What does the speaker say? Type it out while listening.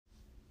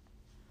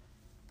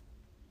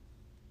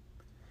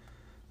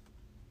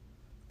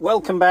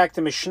Welcome back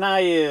to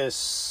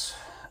Mishnayos,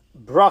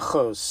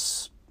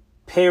 Berachos,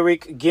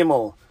 Perik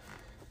Gimel,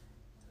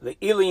 the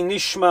Ili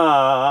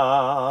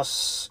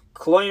Nishmas,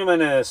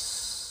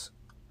 Kloimenes,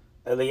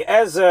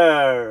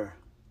 Eliezer,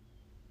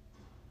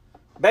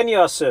 Ben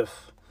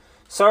Yosef,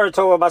 Sarah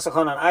Tova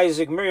Basachanan,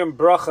 Isaac, Miriam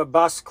Bracha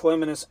Bas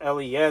Kloimenes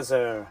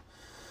Eliezer.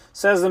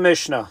 Says the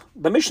Mishnah.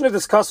 The Mishnah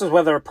discusses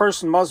whether a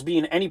person must be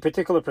in any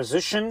particular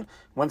position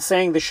when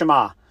saying the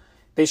Shema.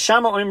 Beis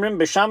Shammai Oimrim,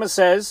 Beis Shammai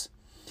says,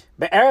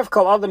 Be'erev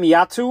kol adam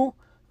yatu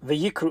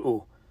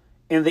v'yikru'u.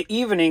 In the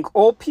evening,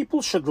 all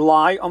people should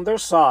lie on their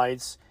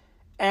sides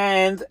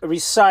and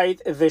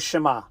recite the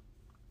Shema.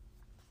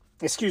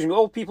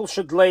 All people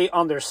should lay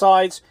on their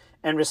sides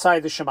and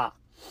recite the Shema.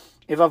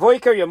 If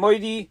avoiker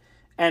yamoidi,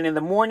 and in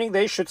the morning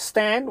they should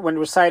stand when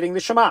reciting the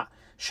Shema.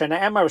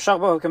 Shena'emar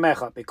v'shach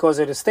b'hokemecha, because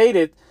it is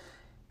stated,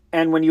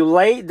 and when you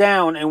lay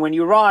down and when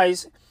you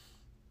rise.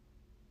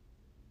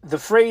 The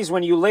phrase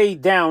when you lay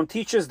down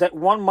teaches that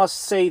one must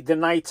say the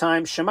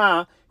nighttime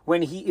Shema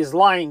when he is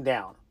lying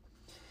down.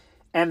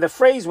 And the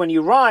phrase when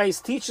you rise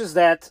teaches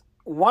that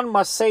one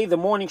must say the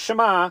morning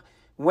Shema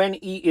when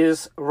he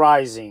is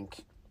rising.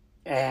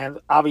 And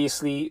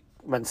obviously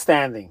when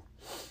standing.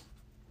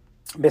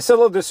 Beis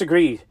Hillel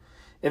disagreed.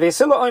 If Beis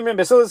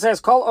Hillel says,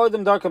 Kol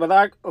odem darka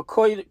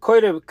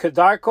koidev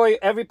kedarkoi,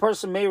 every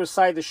person may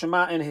recite the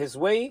Shema in his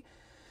way.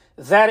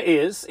 That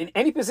is, in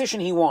any position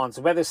he wants,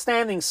 whether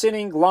standing,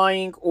 sitting,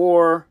 lying,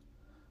 or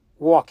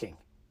walking.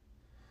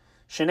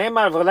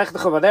 Shenemar v'lechtecha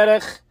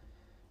v'derech,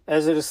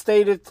 as it is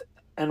stated,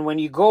 and when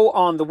you go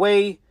on the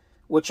way,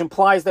 which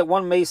implies that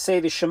one may say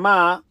the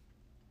Shema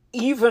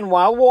even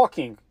while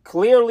walking.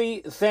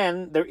 Clearly,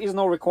 then, there is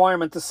no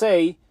requirement to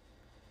say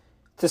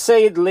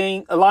it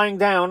lying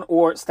down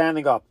or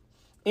standing up.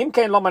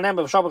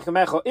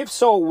 If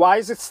so, why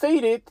is it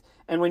stated,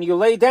 and when you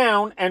lay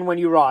down and when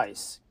you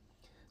rise?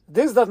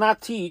 This does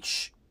not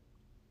teach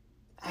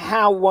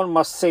how one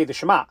must say the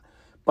Shema,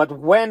 but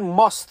when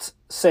must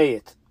say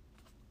it.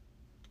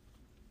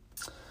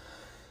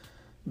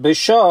 The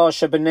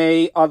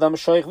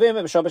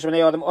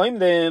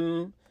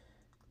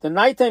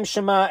nighttime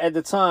Shema at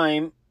the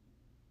time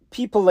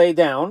people lay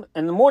down,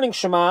 and the morning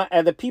Shema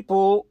at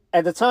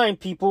the time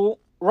people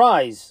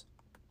rise.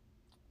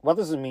 What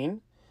does it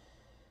mean?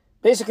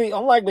 Basically,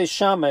 unlike Beis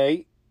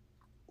Shammai,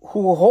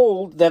 who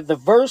hold that the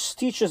verse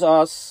teaches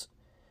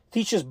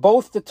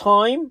both the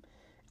time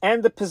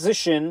and the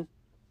position,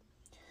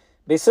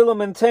 Beis Hillel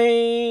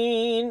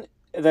maintain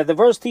that the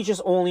verse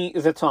teaches only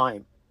the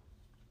time.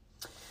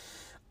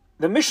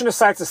 The Mishnah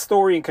cites a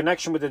story in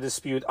connection with the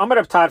dispute. Amar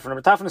Reb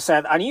Tarfon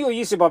said,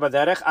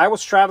 I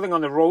was traveling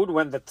on the road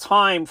when the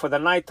time for the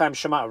nighttime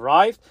Shema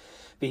arrived,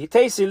 and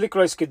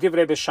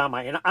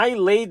I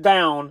laid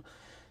down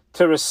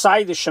to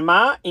recite the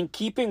Shema in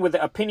keeping with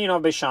the opinion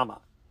of Beis Shammai.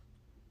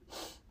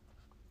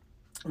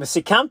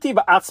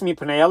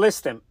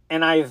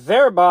 And I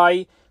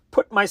thereby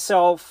put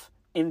myself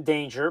in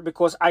danger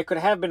because I could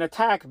have been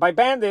attacked by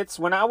bandits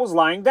when I was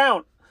lying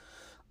down.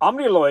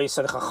 Amri Loi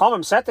said,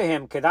 Chachamim said to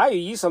him,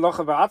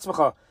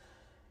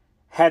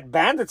 had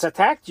bandits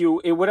attacked you,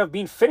 it would have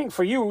been fitting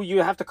for you. It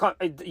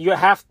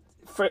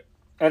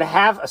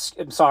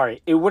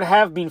would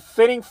have been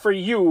fitting for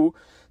you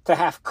to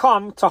have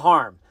come to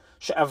harm.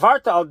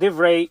 She'avarta al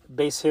divrei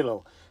Beis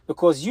Hillel,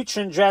 because you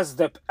transgressed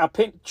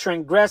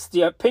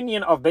the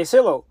opinion of Beis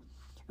Hillel.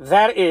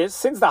 That is,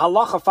 since the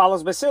halacha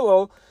follows Beis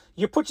Hillel,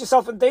 you put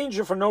yourself in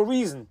danger for no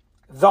reason.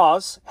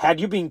 Thus, had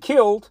you been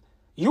killed,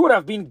 you would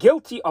have been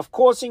guilty of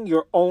causing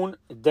your own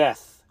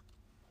death.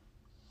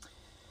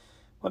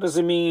 What does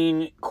it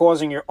mean,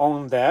 causing your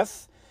own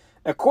death?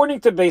 According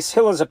to Beis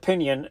Hillel's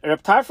opinion,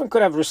 Reb Tarfon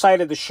could have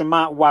recited the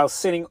Shema while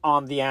sitting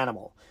on the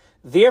animal.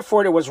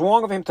 Therefore, it was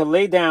wrong of him to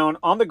lay down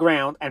on the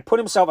ground and put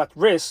himself at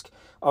risk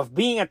of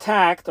being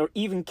attacked or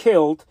even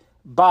killed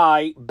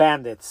by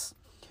bandits.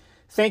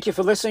 Thank you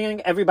for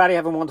listening. Everybody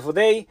have a wonderful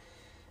day.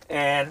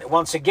 And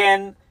once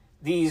again,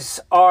 these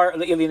are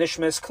Le'ili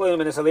Nishmes,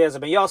 Kloimenes Eliezer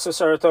Ben Yosef,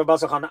 Sarah Tov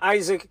Basachan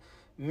Isaac,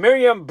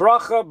 Miriam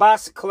Bracha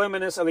Bas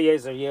Kloimenes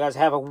Eliezer. You guys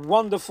have a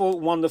wonderful,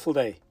 wonderful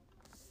day.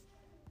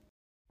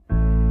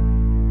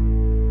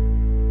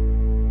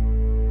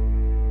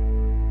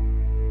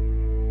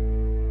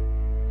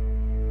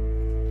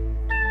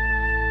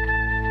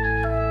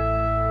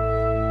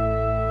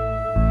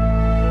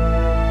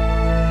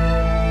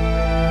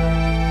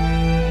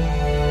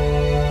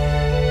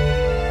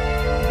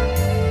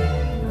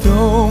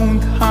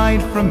 Don't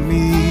hide from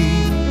me,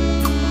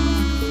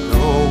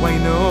 though I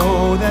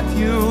know that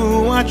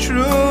you are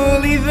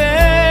truly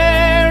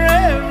there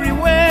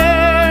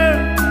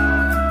everywhere.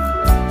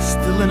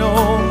 Still in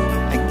all,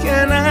 I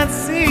cannot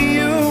see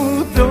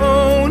you.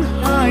 Don't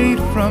hide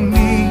from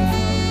me.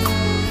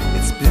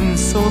 It's been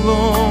so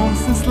long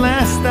since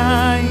last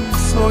I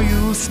saw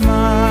you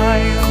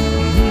smile.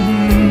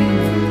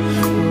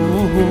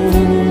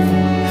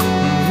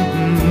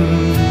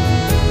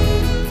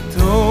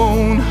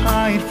 Don't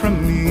hide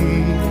from me.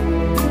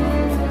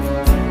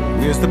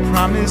 Where's the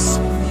promise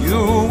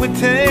you would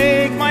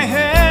take my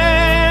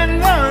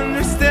hand?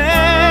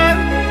 Understand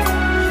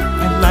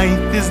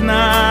is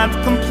not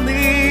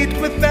complete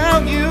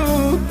without you.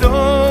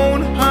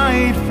 Don't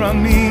hide from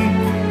me.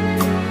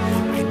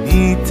 I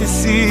need to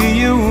see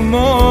you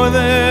more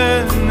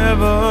than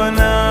ever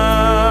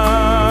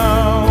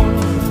now.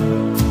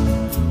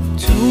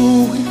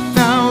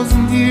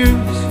 2,000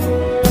 years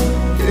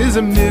is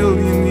a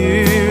million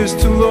years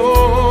too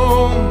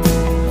long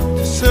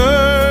to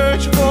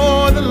search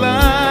for the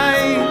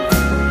light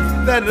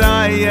that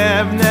I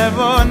have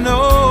never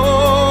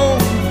known.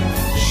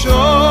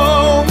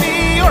 Show me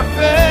your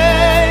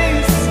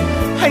face,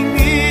 I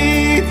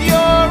need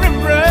your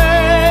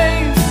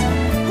embrace.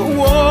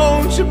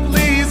 Won't you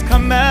please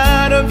come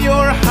out of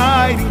your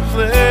hiding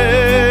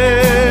place?